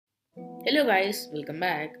Hello guys, welcome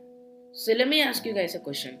back. So let me ask you guys a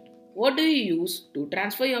question. What do you use to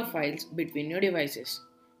transfer your files between your devices?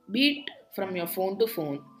 Be it from your phone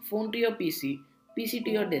to your PC to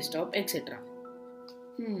your desktop, etc.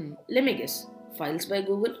 Let me guess. Files by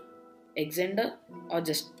Google, Xender, or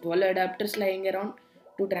just 12 adapters lying around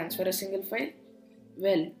to transfer a single file?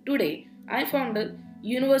 Well, today I found a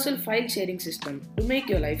universal file sharing system to make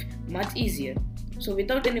your life much easier. So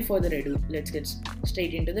without any further ado, let's get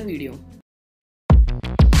straight into the video.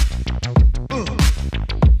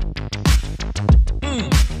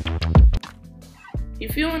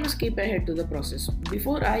 If you want to skip ahead to the process,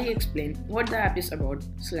 before I explain what the app is about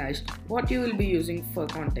 / what you will be using for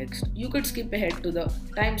context, you could skip ahead to the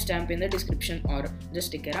timestamp in the description or just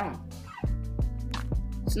stick around.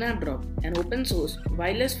 Snapdrop, an open source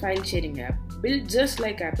wireless file sharing app built just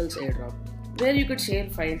like Apple's Airdrop, where you could share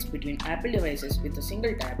files between Apple devices with a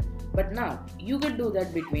single tap, but now you could do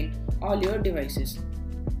that between all your devices.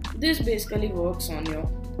 This basically works on your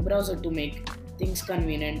browser to make things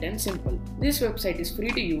convenient and simple. This website is free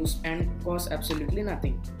to use and costs absolutely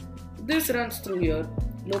nothing. This runs through your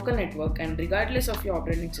local network, and regardless of your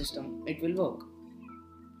operating system, it will work.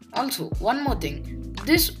 Also, one more thing,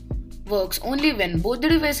 this works only when both the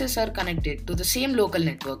devices are connected to the same local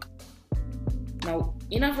network. Now,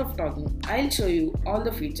 enough of talking, I'll show you all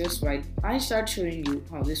the features while I start showing you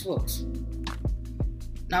how this works.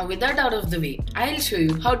 Now with that out of the way, I'll show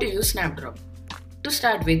you how to use Snapdrop. To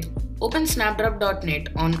start with, open snapdrop.net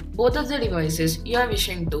on both of the devices you are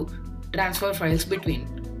wishing to transfer files between.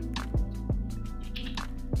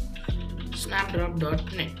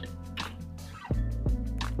 Snapdrop.net.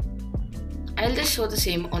 I'll just show the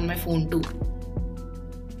same on my phone too.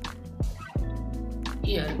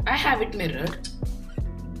 Here I have it mirrored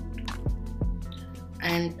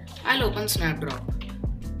and I'll open Snapdrop.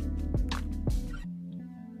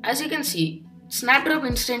 As you can see, Snapdrop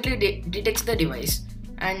instantly detects the device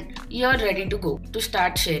and you're ready to go to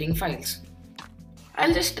start sharing files.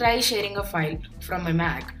 I'll just try sharing a file from my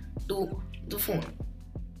Mac to the phone.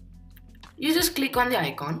 You just click on the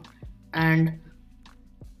icon and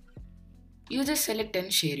you just select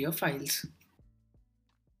and share your files.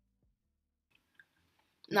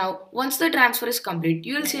 Now, once the transfer is complete,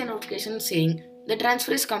 you will see a notification saying the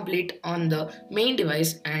transfer is complete on the main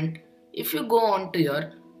device, and if you go on to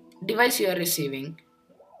your device you are receiving,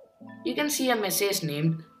 you can see a message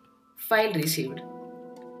named File Received.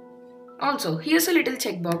 Also, here's a little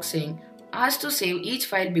checkbox saying Ask to save each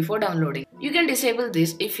file before downloading. You can disable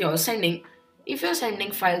this if you're sending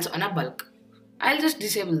files on a bulk. I'll just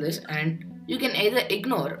disable this and you can either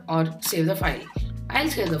ignore or save the file. I'll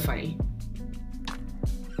save the file.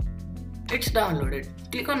 It's downloaded.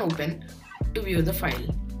 Click on Open to view the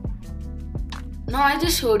file. Now I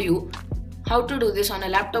just showed you how to do this on a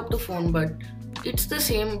laptop to phone, but it's the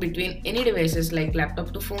same between any devices like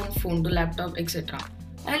laptop to phone to laptop, etc.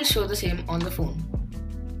 I'll show the same on the phone.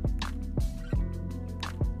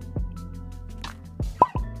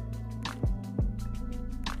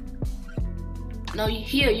 Now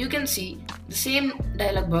here you can see the same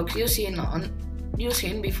dialog box you've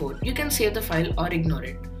seen before. You can save the file or ignore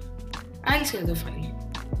it. I'll save the file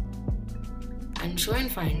and show in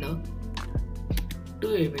Finder to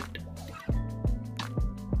view it.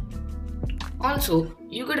 Also,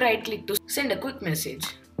 you could right click to send a quick message.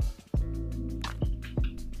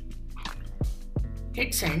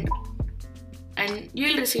 Hit send and you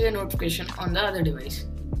will receive a notification on the other device.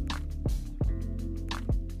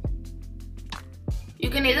 You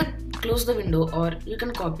can either close the window or you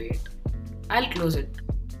can copy it. I'll close it.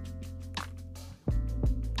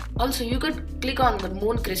 Also, you could click on the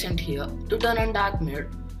moon crescent here to turn on dark mode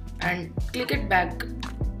and click it back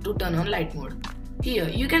to turn on light mode. Here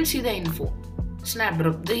you can see the info.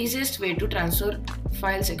 Snapdrop, the easiest way to transfer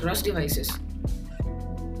files across devices.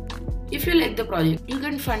 If you like the project, you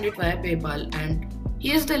can fund it via PayPal, and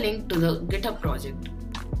here's the link to the GitHub project.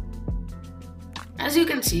 As you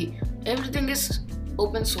can see, everything is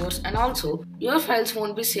open source, and also your files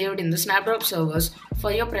won't be saved in the Snapdrop servers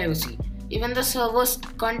for your privacy. Even the server's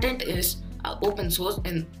content is open source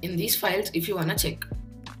in these files if you wanna check.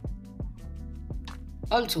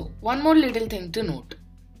 Also, one more little thing to note.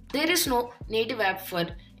 There is no native app for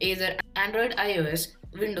either Android, iOS,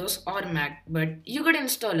 Windows or Mac, but you could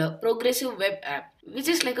install a progressive web app, which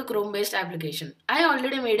is like a Chrome based application. I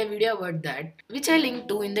already made a video about that, which I linked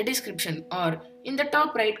to in the description or in the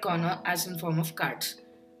top right corner as in form of cards.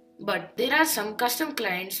 But there are some custom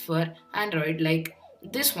clients for Android like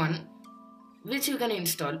this one, which you can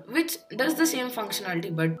install, which does the same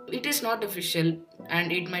functionality, but it is not official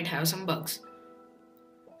and it might have some bugs.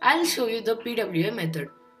 I'll show you the PWA method.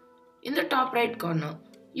 In the top right corner,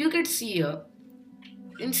 you can see a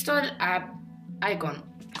install app icon.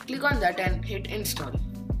 Click on that and hit install.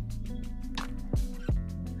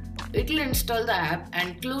 It will install the app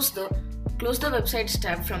and close the websites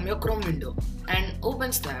tab from your Chrome window and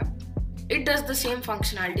opens the app. It does the same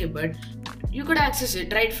functionality, but you could access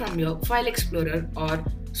it right from your File Explorer or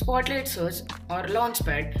Spotlight Search or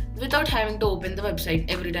Launchpad without having to open the website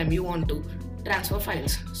every time you want to transfer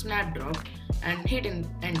files. Snapdrop and hit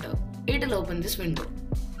enter. It will open this window.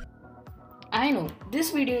 I know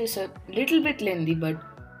this video is a little bit lengthy, but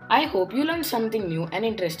I hope you learned something new and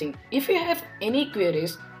interesting. If you have any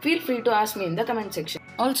queries, feel free to ask me in the comment section.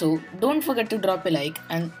 Also, don't forget to drop a like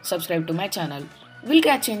and subscribe to my channel. We'll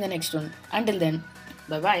catch you in the next one. Until then,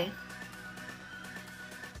 bye bye.